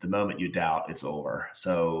 and the moment you doubt, it's over.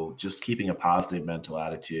 So just keeping a positive mental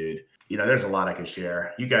attitude. There's a lot I can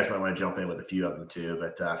share. You guys might want to jump in with a few of them too,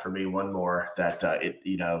 but for me, one more that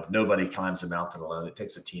nobody climbs a mountain alone. It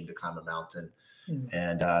takes a team to climb a mountain.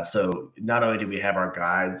 And so not only do we have our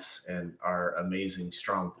guides and our amazing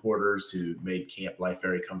strong porters who made camp life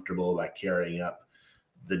very comfortable by carrying up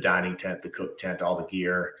the dining tent, the cook tent, all the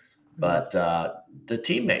gear, but the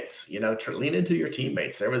teammates, lean into your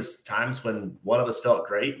teammates. There was times when one of us felt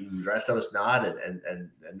great and the rest of us not, and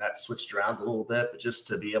that switched around a little bit. But just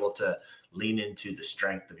to be able to lean into the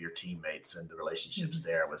strength of your teammates and the relationships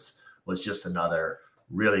there was just another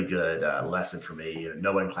really good lesson for me.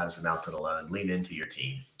 No one climbs a mountain alone. Lean into your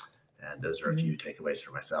team, and those are a few takeaways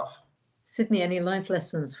for myself. Sydney, any life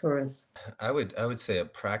lessons for us? I would say a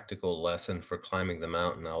practical lesson for climbing the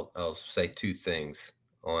mountain. I'll say two things.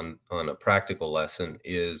 On a practical lesson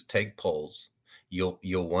is take poles. You'll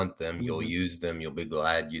want them. You'll use them. You'll be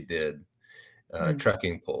glad you did.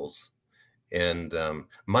 Trekking poles, and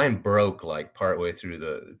mine broke like partway through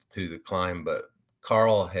the climb, but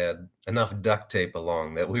Karl had enough duct tape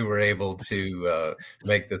along that we were able to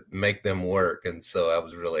make them work, and so I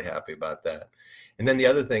was really happy about that. And then the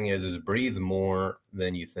other thing is breathe more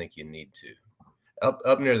than you think you need to.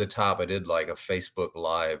 Up near the top, I did like a Facebook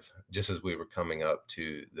Live just as we were coming up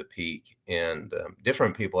to the peak, and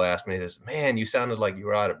different people asked me this, man, you sounded like you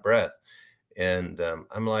were out of breath. And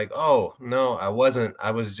I'm like, oh, no, I wasn't.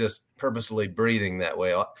 I was just purposely breathing that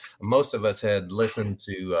way. Most of us had listened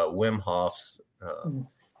to Wim Hof's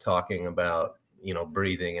talking about,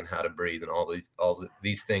 breathing and how to breathe and all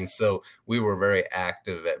these things. So we were very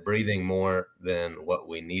active at breathing more than what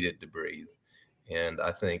we needed to breathe. And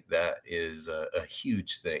I think that is a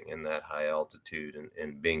huge thing in that high altitude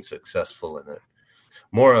and being successful in it.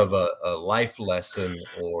 More of a life lesson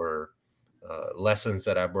or lessons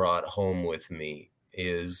that I brought home with me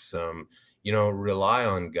is, rely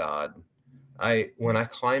on God. When I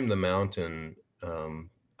climbed the mountain,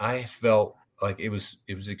 I felt like it was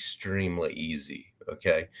extremely easy.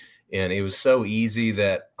 Okay. And it was so easy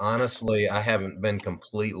that honestly, I haven't been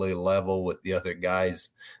completely level with the other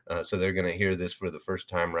guys. So they're going to hear this for the first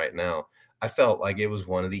time right now. I felt like it was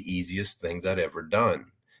one of the easiest things I'd ever done.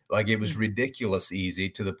 Like it was ridiculous easy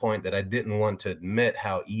to the point that I didn't want to admit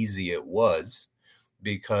how easy it was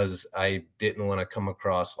because I didn't want to come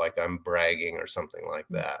across like I'm bragging or something like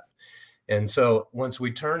that. And so once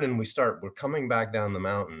we turn and we're coming back down the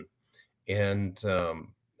mountain, and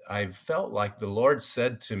I felt like the Lord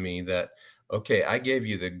said to me that, okay, I gave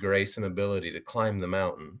you the grace and ability to climb the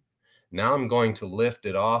mountain. Now I'm going to lift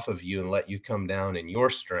it off of you and let you come down in your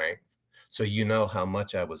strength so you know how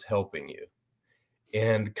much I was helping you.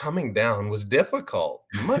 And coming down was difficult,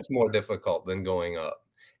 much more difficult than going up.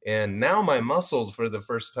 And now my muscles for the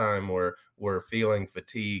first time were feeling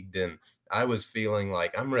fatigued, and I was feeling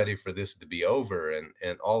like I'm ready for this to be over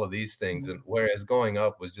and all of these things. And whereas going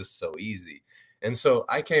up was just so easy. And so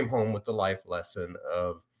I came home with the life lesson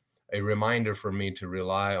of a reminder for me to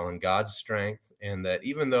rely on God's strength, and that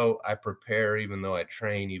even though I prepare, even though I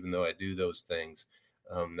train, even though I do those things,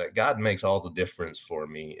 that God makes all the difference for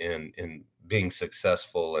me in being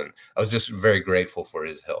successful. And I was just very grateful for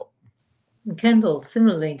his help. Kendal,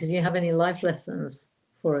 similarly, did you have any life lessons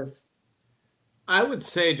for us? I would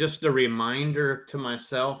say just a reminder to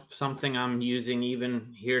myself, something I'm using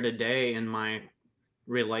even here today in my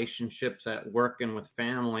relationships at work and with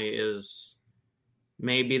family, is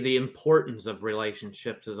maybe the importance of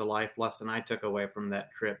relationships is a life lesson I took away from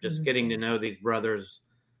that trip. Just getting to know these brothers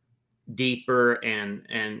deeper and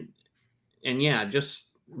yeah, just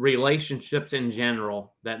relationships in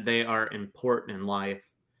general, that they are important in life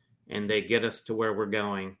and they get us to where we're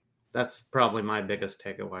going. That's probably my biggest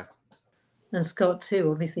takeaway. And Scott too,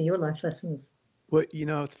 obviously your life lessons. Well,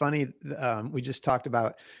 it's funny. We just talked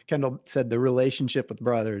about, Kendal said the relationship with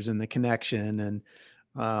brothers and the connection.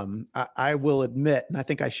 And I will admit, and I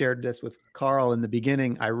think I shared this with Karl in the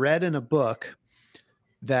beginning, I read in a book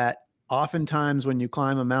that oftentimes when you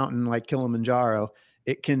climb a mountain like Kilimanjaro,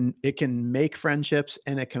 it can make friendships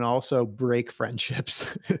and it can also break friendships.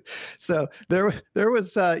 So there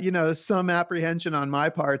was some apprehension on my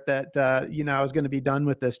part that I was going to be done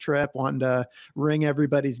with this trip, wanting to wring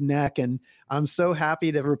everybody's neck, and I'm so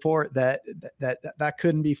happy to report that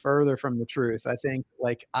couldn't be further from the truth. I think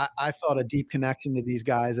I felt a deep connection to these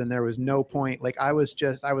guys, and there was no point. I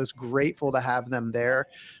was grateful to have them there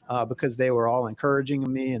because they were all encouraging of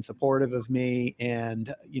me and supportive of me,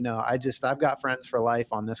 and I've got friends for life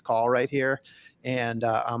on this call right here. And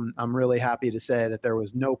I'm really happy to say that there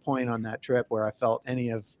was no point on that trip where I felt any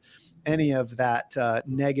of that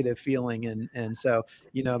negative feeling. And so,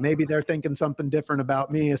 maybe they're thinking something different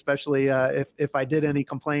about me, especially if I did any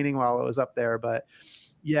complaining while I was up there. But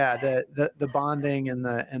yeah, the bonding and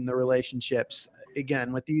the relationships,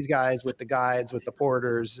 again, with these guys, with the guides, with the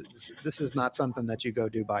porters, this is not something that you go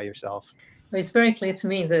do by yourself. Well, it's very clear to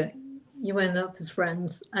me that you went up as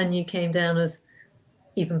friends and you came down as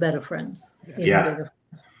even better friends.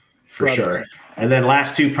 For sure. And then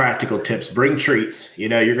last two practical tips: bring treats. You're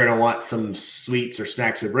going to want some sweets or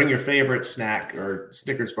snacks. So bring your favorite snack, or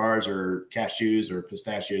Snickers bars or cashews or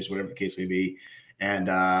pistachios, whatever the case may be. And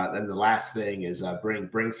then the last thing is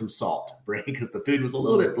bring some salt. Because the food was a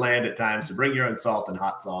little bit bland at times. So bring your own salt and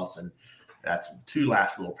hot sauce. And that's two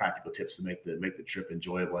last little practical tips to make the trip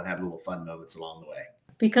enjoyable and have little fun moments along the way.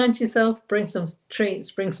 Be kind to yourself. Bring some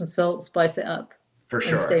treats. Bring some salt. Spice it up. For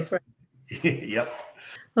sure. Stay fresh. Yep.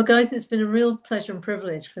 Well, guys, it's been a real pleasure and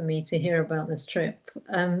privilege for me to hear about this trip.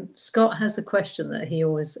 Scott has a question that he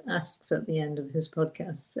always asks at the end of his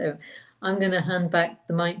podcast. So I'm going to hand back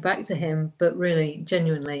the mic back to him. But really,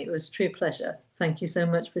 genuinely, it was a true pleasure. Thank you so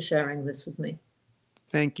much for sharing this with me.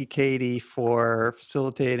 Thank you, Katie, for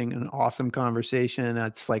facilitating an awesome conversation.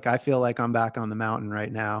 It's I feel like I'm back on the mountain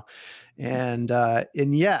right now. And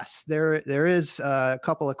yes, there is a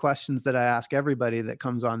couple of questions that I ask everybody that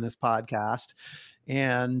comes on this podcast.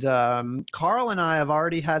 And Karl and I have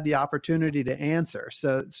already had the opportunity to answer.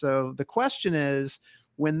 So the question is,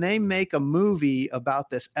 when they make a movie about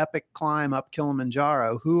this epic climb up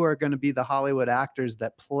Kilimanjaro, who are going to be the Hollywood actors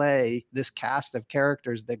that play this cast of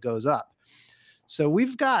characters that goes up? So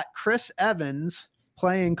we've got Chris Evans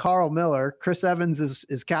playing Karl Miller. Chris Evans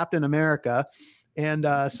is Captain America. And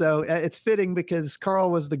so it's fitting because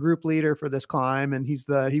Karl was the group leader for this climb, and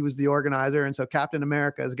he was the organizer. And so Captain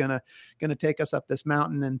America is gonna take us up this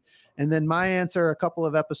mountain. And then my answer a couple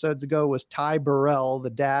of episodes ago was Ty Burrell, the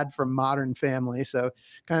dad from Modern Family. So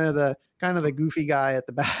kind of the goofy guy at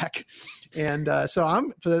the back. And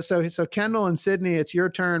so Kendal and Sydney, it's your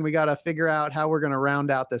turn. We got to figure out how we're going to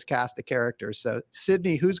round out this cast of characters. So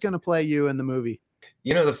Sydney, who's going to play you in the movie?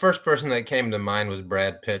 The first person that came to mind was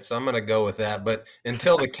Brad Pitt, so I'm going to go with that. But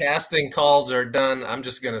until the casting calls are done, I'm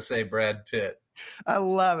just going to say Brad Pitt. I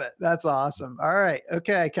love it. That's awesome. All right.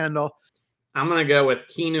 Okay, Kendal. I'm going to go with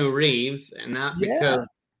Keanu Reeves, and not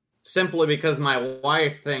simply because my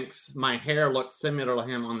wife thinks my hair looks similar to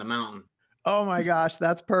him on the mountain. Oh my gosh,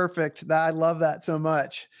 that's perfect. I love that so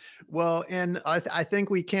much. Well, and I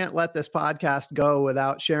think we can't let this podcast go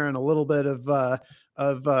without sharing a little bit of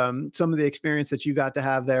some of the experience that you got to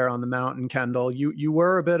have there on the mountain, Kendal. You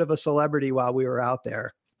were a bit of a celebrity while we were out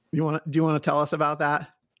there. Do you want to tell us about that?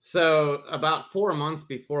 So about 4 months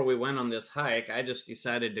before we went on this hike, I just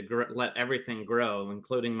decided to let everything grow,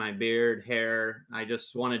 including my beard, hair. I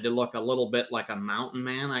just wanted to look a little bit like a mountain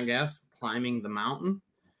man, I guess, climbing the mountain.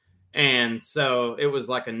 And so it was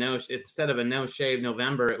like instead of a no-shave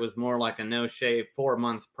November, it was more like a no-shave 4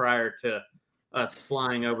 months prior to us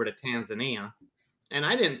flying over to Tanzania. And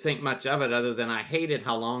I didn't think much of it other than I hated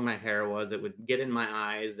how long my hair was. It would get in my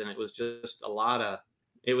eyes, and it was just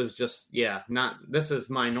this is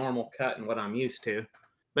my normal cut and what I'm used to.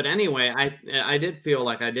 But anyway, I did feel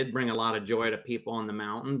like I did bring a lot of joy to people on the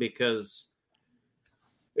mountain, because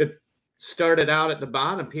it started out at the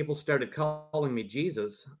bottom. People started calling me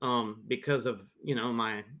Jesus because of,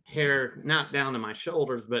 my hair, not down to my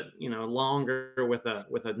shoulders, but, longer with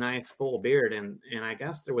a nice full beard. And I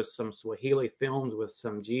guess there was some Swahili films with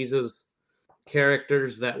some Jesus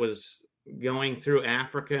characters that was going through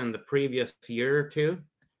Africa in the previous year or two.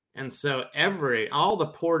 And so all the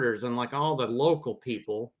porters and all the local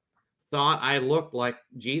people thought I looked like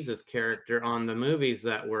Jesus character on the movies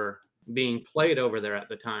that were being played over there at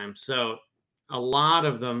the time. So a lot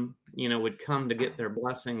of them, would come to get their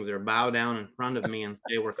blessings or bow down in front of me and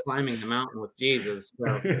say, we're climbing the mountain with Jesus.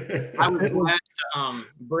 So I was glad to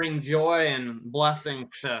bring joy and blessing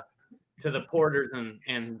to the porters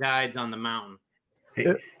and guides on the mountain.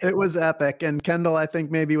 It was epic, and Kendal, I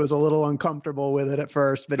think, maybe was a little uncomfortable with it at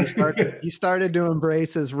first, but he started to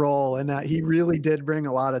embrace his role, and he really did bring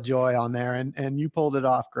a lot of joy on there, and you pulled it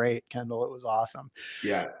off great, Kendal. It was awesome.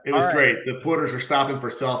 Yeah, it was great. The porters are stopping for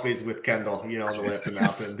selfies with Kendal, on the way up the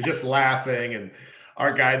mountain, just laughing. And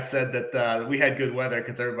our guide said that we had good weather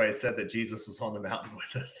because everybody said that Jesus was on the mountain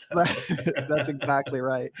with us. So. That's exactly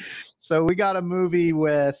right. So we got a movie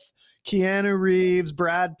with Keanu Reeves,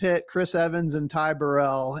 Brad Pitt, Chris Evans, and Ty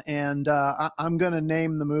Burrell. And I'm going to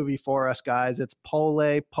name the movie for us, guys. It's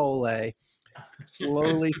Pole Pole.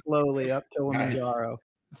 Slowly up Kilimanjaro.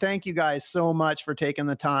 Nice. Thank you guys so much for taking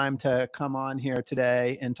the time to come on here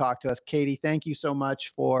today and talk to us. Katie, thank you so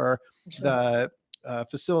much for the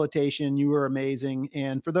facilitation. You were amazing.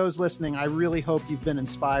 And for those listening, I really hope you've been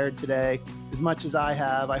inspired today as much as I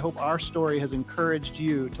have. I hope our story has encouraged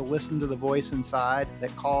you to listen to the voice inside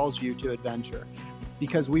that calls you to adventure,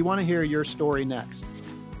 because we want to hear your story next.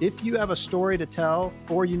 If you have a story to tell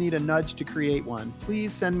or you need a nudge to create one,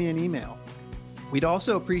 please send me an email. We'd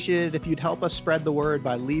also appreciate it if you'd help us spread the word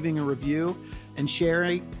by leaving a review and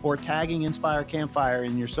sharing or tagging Inspire Campfire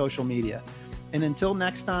in your social media. And until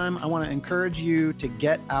next time, I want to encourage you to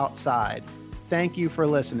get outside. Thank you for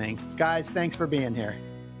listening. Guys, thanks for being here.